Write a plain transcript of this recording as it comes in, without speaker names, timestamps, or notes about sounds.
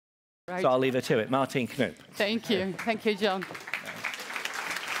Right. So I'll leave her to it. Martine Knoop. Thank you. Thank you, John.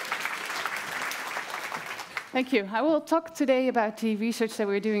 Thank you. I will talk today about the research that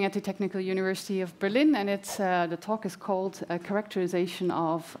we're doing at the Technical University of Berlin, and the talk is called Characterization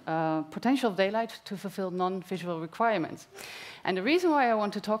of Potential of Daylight to Fulfill Non-Visual Requirements. And the reason why I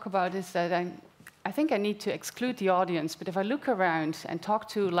want to talk about is that I think I need to exclude the audience, but if I look around and talk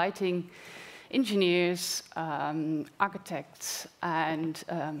to lighting engineers, architects, and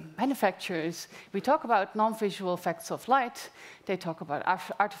manufacturers, we talk about non-visual effects of light. They talk about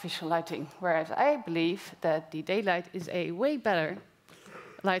artificial lighting, whereas I believe that the daylight is a way better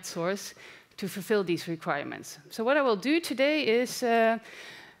light source to fulfill these requirements. So what I will do today is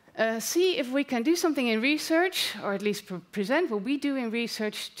see if we can do something in research, or at least present what we do in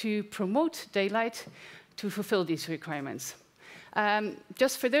research to promote daylight to fulfill these requirements.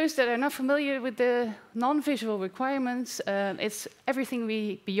 Just for those that are not familiar with the non-visual requirements, it's everything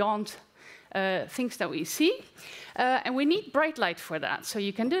beyond things that we see. And we need bright light for that. So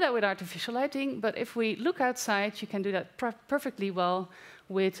you can do that with artificial lighting, but if we look outside, you can do that perfectly well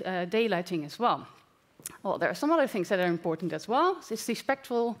with daylighting as well. Well, there are some other things that are important as well. It's the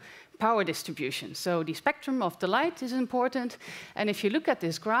spectral power distribution. So the spectrum of the light is important. And if you look at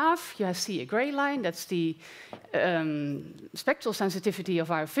this graph, you see a gray line. That's the spectral sensitivity of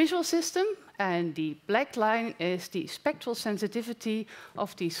our visual system. And the black line is the spectral sensitivity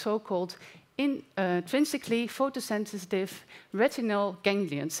of the so-called intrinsically photosensitive retinal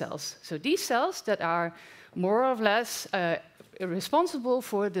ganglion cells. So these cells that are more or less responsible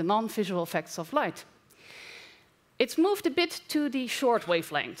for the non-visual effects of light. It's moved a bit to the short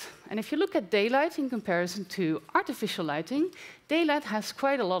wavelength. And if you look at daylight in comparison to artificial lighting, daylight has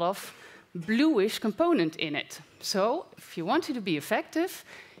quite a lot of bluish component in it. So if you want it to be effective,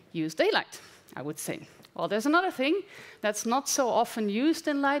 use daylight, I would say. Well, there's another thing that's not so often used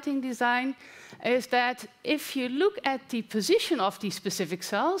in lighting design, is that if you look at the position of these specific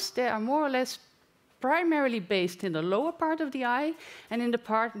cells, they are more or less primarily based in the lower part of the eye and in the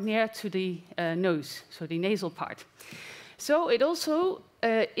part near to the nose, so the nasal part. So it also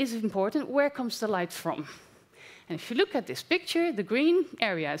is important, where comes the light from? And if you look at this picture, the green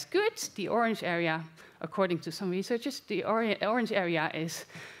area is good, the orange area, according to some researchers, the orange area is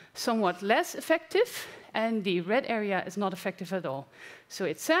somewhat less effective, and the red area is not effective at all. So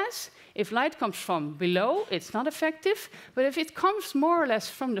it says, if light comes from below, it's not effective, but if it comes more or less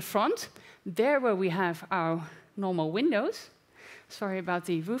from the front, there where we have our normal windows, sorry about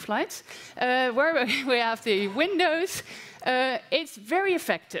the roof lights, where we have the windows, it's very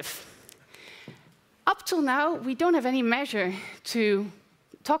effective. Up till now, we don't have any measure to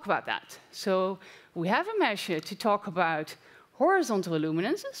talk about that. So we have a measure to talk about horizontal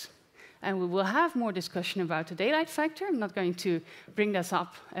illuminances, and we will have more discussion about the daylight factor. I'm not going to bring this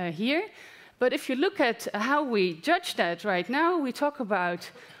up here. But if you look at how we judge that right now, we talk about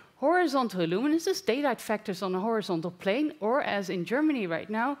horizontal illuminances, daylight factors on a horizontal plane, or as in Germany right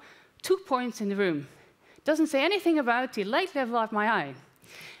now, 2 points in the room. It doesn't say anything about the light level of my eye.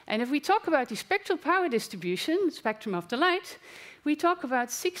 And if we talk about the spectral power distribution, the spectrum of the light, we talk about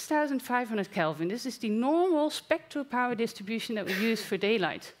 6,500 Kelvin. This is the normal spectral power distribution that we use for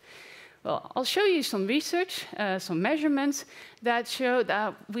daylight. Well, I'll show you some research, some measurements that show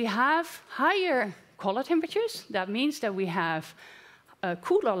that we have higher color temperatures. That means that we have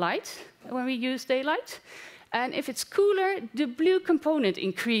cooler light when we use daylight. And if it's cooler, the blue component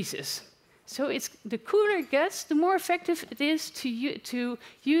increases. So the cooler it gets, the more effective it is to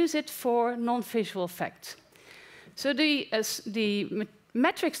use it for non-visual effects. So the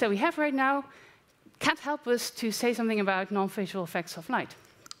metrics that we have right now can't help us to say something about non-visual effects of light.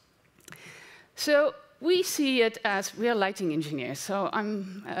 So we see it as we are lighting engineers. So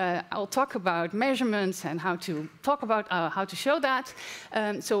I'll talk about measurements and how to talk about how to show that.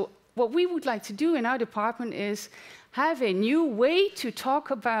 So what we would like to do in our department is have a new way to talk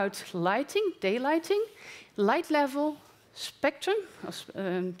about lighting, daylighting, light level, spectrum,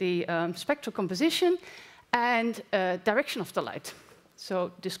 the spectral composition, and direction of the light.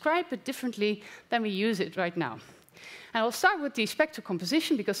 So describe it differently than we use it right now. And I'll start with the spectral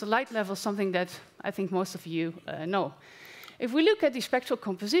composition, because the light level is something that I think most of you know. If we look at the spectral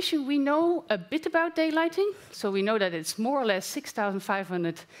composition, we know a bit about daylighting. So we know that it's more or less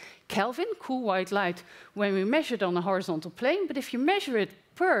 6,500 Kelvin, cool white light, when we measure it on a horizontal plane. But if you measure it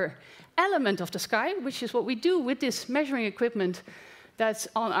per element of the sky, which is what we do with this measuring equipment that's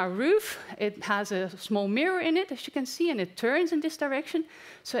on our roof, it has a small mirror in it, as you can see, and it turns in this direction.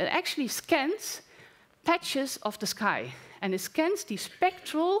 So it actually scans patches of the sky, and it scans the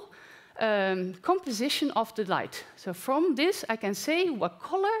spectral composition of the light. So from this, I can say what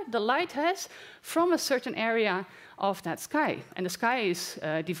color the light has from a certain area of that sky. And the sky is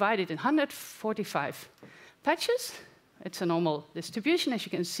divided in 145 patches. It's a normal distribution, as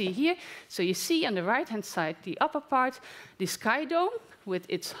you can see here. So you see on the right-hand side, the upper part, the sky dome with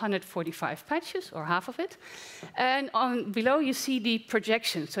its 145 patches, or half of it. And below, you see the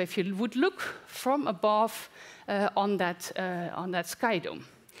projection. So if you would look from above on that sky dome.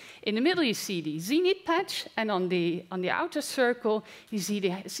 In the middle, you see the zenith patch, and on the outer circle, you see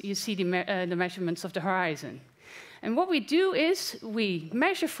the measurements of the horizon. And what we do is we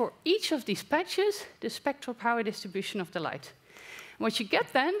measure for each of these patches the spectral power distribution of the light. What you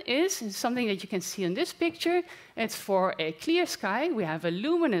get then is something that you can see in this picture. It's for a clear sky. We have a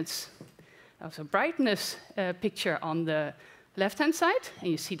luminance, also brightness picture on the left-hand side, and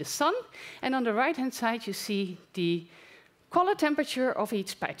you see the sun. And on the right-hand side, you see the color temperature of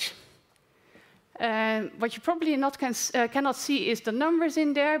each patch. What you probably cannot see is the numbers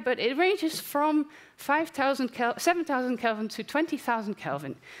in there, but it ranges from 7,000 Kelvin to 20,000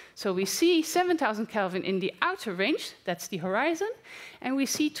 Kelvin. So we see 7,000 Kelvin in the outer range, that's the horizon, and we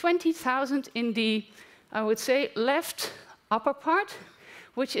see 20,000 in the, I would say, left upper part,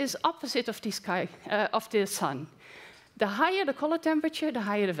 which is opposite of the sky, of the sun. The higher the color temperature, the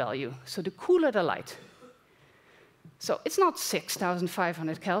higher the value, so the cooler the light. So it's not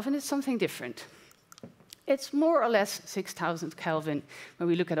 6,500 Kelvin, it's something different. It's more or less 6,000 Kelvin when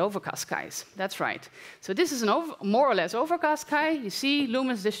we look at overcast skies. That's right. So this is a more or less overcast sky. You see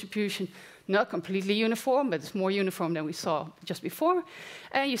luminance distribution, not completely uniform, but it's more uniform than we saw just before.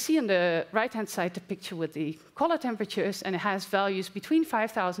 And you see on the right-hand side the picture with the color temperatures, and it has values between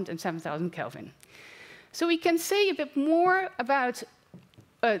 5,000 and 7,000 Kelvin. So we can say a bit more about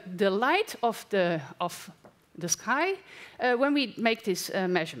the light of the sky when we make these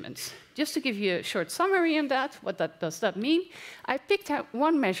measurements. Just to give you a short summary on that, what does that mean? I picked out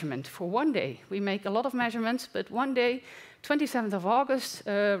one measurement for one day. We make a lot of measurements, but one day, 27th of August,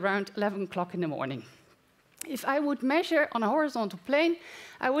 around 11 o'clock in the morning. If I would measure on a horizontal plane,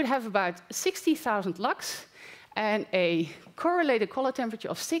 I would have about 60,000 lux and a correlated color temperature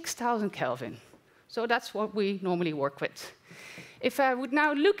of 6,000 Kelvin. So that's what we normally work with. If I would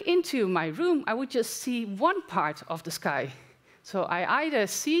now look into my room, I would just see one part of the sky. So I either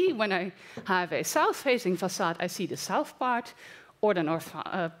see, when I have a south-facing facade, I see the south part or the north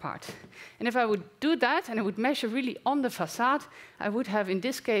part. And if I would do that, and I would measure really on the facade, I would have, in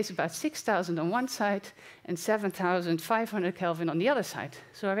this case, about 6,000 on one side and 7,500 Kelvin on the other side.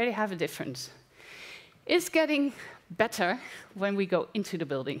 So I already have a difference. It's getting better when we go into the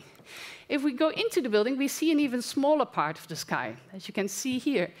building. If we go into the building, we see an even smaller part of the sky, as you can see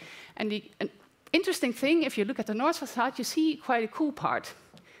here. And an interesting thing, if you look at the north facade, you see quite a cool part.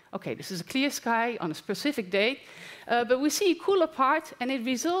 Okay, this is a clear sky on a specific day, but we see a cooler part, and it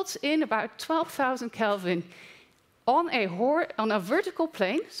results in about 12,000 Kelvin on a vertical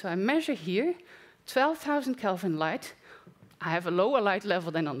plane. So I measure here 12,000 Kelvin light. I have a lower light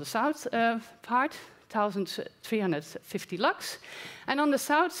level than on the south part, 1,350 lux. And on the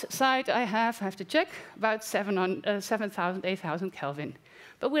south side, I have to check, about 7,000, 8,000 Kelvin,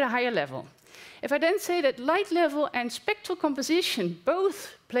 but with a higher level. If I then say that light level and spectral composition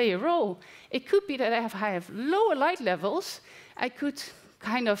both play a role, it could be that I have lower light levels. I could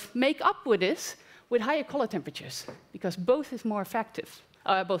kind of make up with this with higher color temperatures, because both is more effective.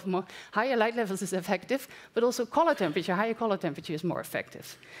 Higher light levels is effective, but also color temperature, higher color temperature is more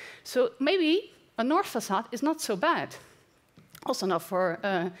effective. So maybe a north facade is not so bad, also not for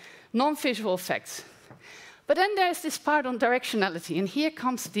non-visual effects. But then there's this part on directionality, and here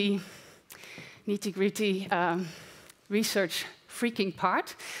comes the nitty-gritty research freaking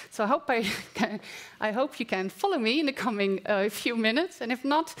part. So I hope you can follow me in the coming few minutes, and if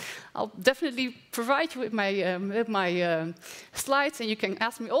not, I'll definitely provide you with my slides, and you can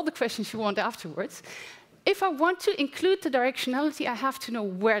ask me all the questions you want afterwards. If I want to include the directionality, I have to know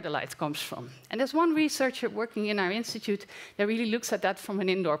where the light comes from. And there's one researcher working in our institute that really looks at that from an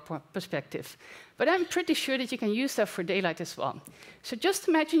indoor perspective. But I'm pretty sure that you can use that for daylight as well. So just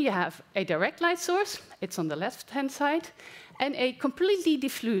imagine you have a direct light source, it's on the left-hand side, and a completely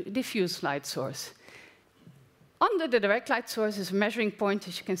diffuse light source. Under the direct light source is a measuring point,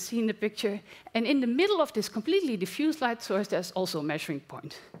 as you can see in the picture, and in the middle of this completely diffuse light source, there's also a measuring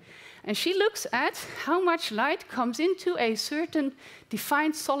point. And she looks at how much light comes into a certain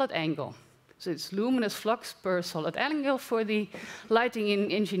defined solid angle. So it's luminous flux per solid angle for the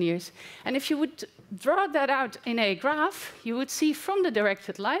lighting engineers. And if you would draw that out in a graph, you would see from the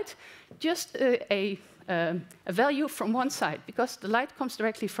directed light just a a value from one side, because the light comes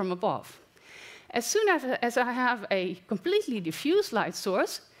directly from above. As soon as I have a completely diffuse light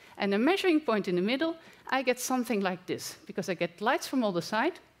source and a measuring point in the middle, I get something like this, because I get lights from all the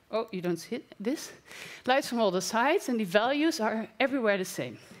sides. Oh, you don't see this? Lights from all the sides, and the values are everywhere the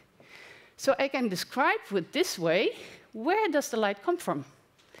same. So I can describe with this way, where does the light come from?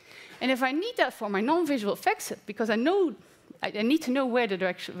 And if I need that for my non-visual effects, because I need to know where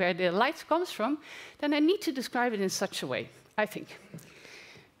the light comes from, then I need to describe it in such a way, I think.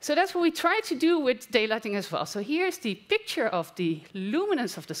 So that's what we try to do with daylighting as well. So here's the picture of the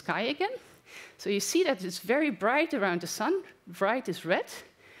luminance of the sky again. So you see that it's very bright around the sun. Bright is red.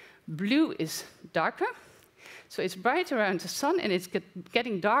 Blue is darker. So it's bright around the sun, and it's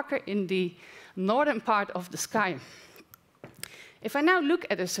getting darker in the northern part of the sky. If I now look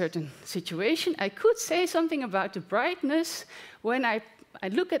at a certain situation, I could say something about the brightness when I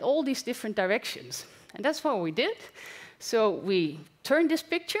look at all these different directions. And that's what we did. So we turn this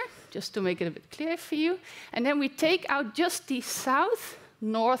picture, just to make it a bit clear for you, and then we take out just the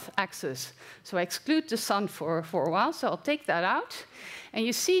south-north axis. So I exclude the sun for a while, so I'll take that out. And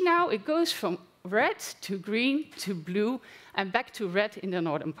you see now it goes from red to green to blue and back to red in the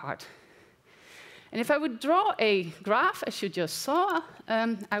northern part. And if I would draw a graph, as you just saw,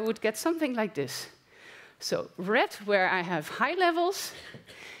 I would get something like this. So red, where I have high levels,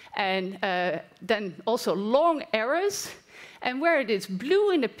 and then also long arrows. And where it is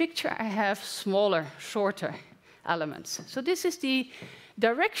blue in the picture, I have smaller, shorter elements. So this is the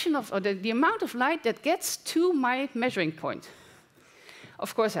direction of, or the amount of light that gets to my measuring point.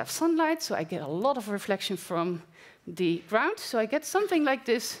 Of course, I have sunlight, so I get a lot of reflection from the ground. So I get something like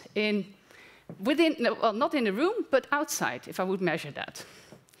this well, not in the room, but outside, if I would measure that.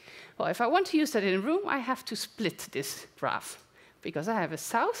 Well, if I want to use that in a room, I have to split this graph, because I have a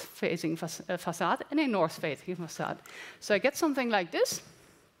south-facing facade and a north-facing facade. So I get something like this.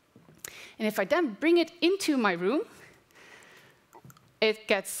 And if I then bring it into my room, it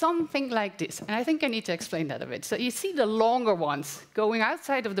gets something like this. And I think I need to explain that a bit. So you see the longer ones going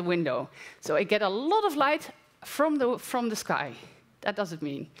outside of the window. So I get a lot of light from the sky. That does it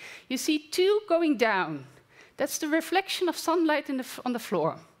mean. You see two going down. That's the reflection of sunlight on the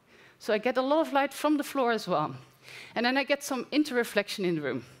floor. So I get a lot of light from the floor as well. And then I get some interreflection in the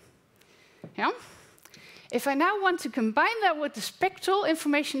room. Yeah? If I now want to combine that with the spectral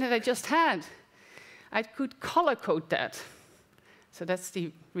information that I just had, I could color code that. So that's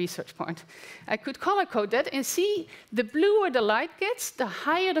the research part. I could color code that and see the bluer the light gets, the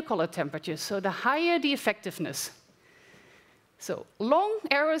higher the color temperature, so the higher the effectiveness. So long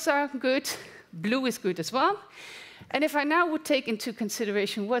arrows are good, blue is good as well. And if I now would take into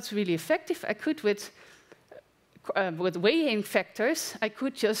consideration what's really effective, I could, with weighing factors, I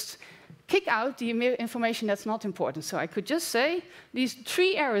could just kick out the information that's not important. So I could just say, these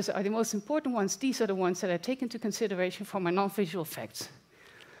three arrows are the most important ones. These are the ones that I take into consideration for my non-visual effects.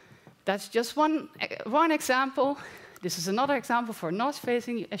 That's just one example. This is another example for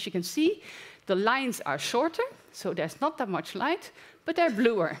north-facing. As you can see, the lines are shorter, so there's not that much light, but they're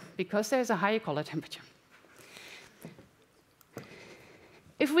bluer, because there's a higher color temperature.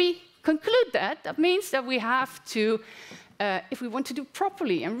 If we conclude that, that means that we have to, if we want to do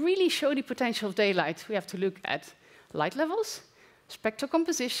properly and really show the potential of daylight, we have to look at light levels, spectral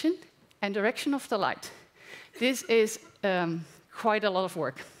composition, and direction of the light. This is quite a lot of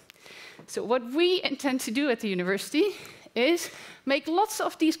work. So what we intend to do at the university is make lots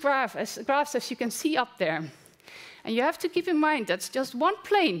of these graphs as you can see up there. And you have to keep in mind that's just one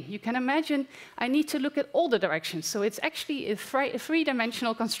plane. You can imagine I need to look at all the directions. So it's actually a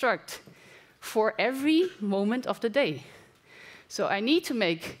three-dimensional construct for every moment of the day. So I need to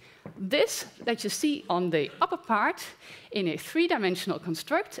make this that you see on the upper part in a three-dimensional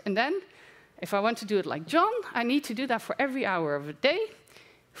construct. And then if I want to do it like John, I need to do that for every hour of the day,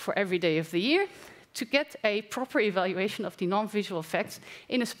 for every day of the year, to get a proper evaluation of the non-visual effects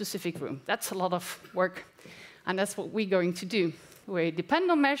in a specific room. That's a lot of work. And that's what we're going to do. We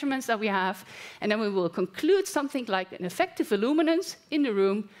depend on measurements that we have, and then we will conclude something like an effective illuminance in the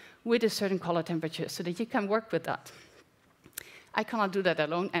room with a certain color temperature, so that you can work with that. I cannot do that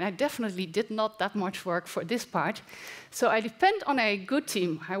alone, and I definitely did not that much work for this part. So I depend on a good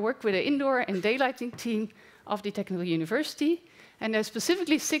team. I work with an indoor and daylighting team of the Technical University, and there's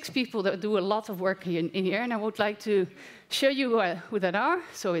specifically 6 people that do a lot of work in here, and I would like to show you who that are.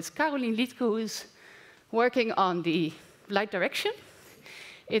 So it's Caroline Liedke, who is working on the light direction.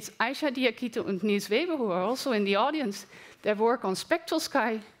 It's Aisha Diakito and Niels Weber, who are also in the audience. They work on spectral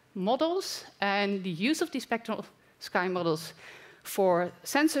sky models and the use of these spectral sky models for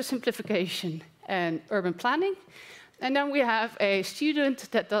sensor simplification and urban planning. And then we have a student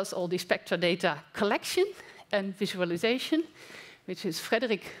that does all the spectral data collection and visualization, which is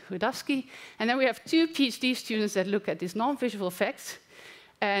Frederick Rudowski. And then we have 2 PhD students that look at these non-visual effects,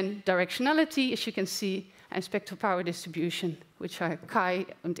 and directionality, as you can see, and spectral power distribution, which are Kai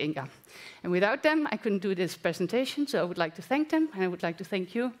and Inga. And without them, I couldn't do this presentation, so I would like to thank them, and I would like to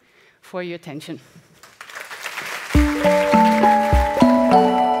thank you for your attention.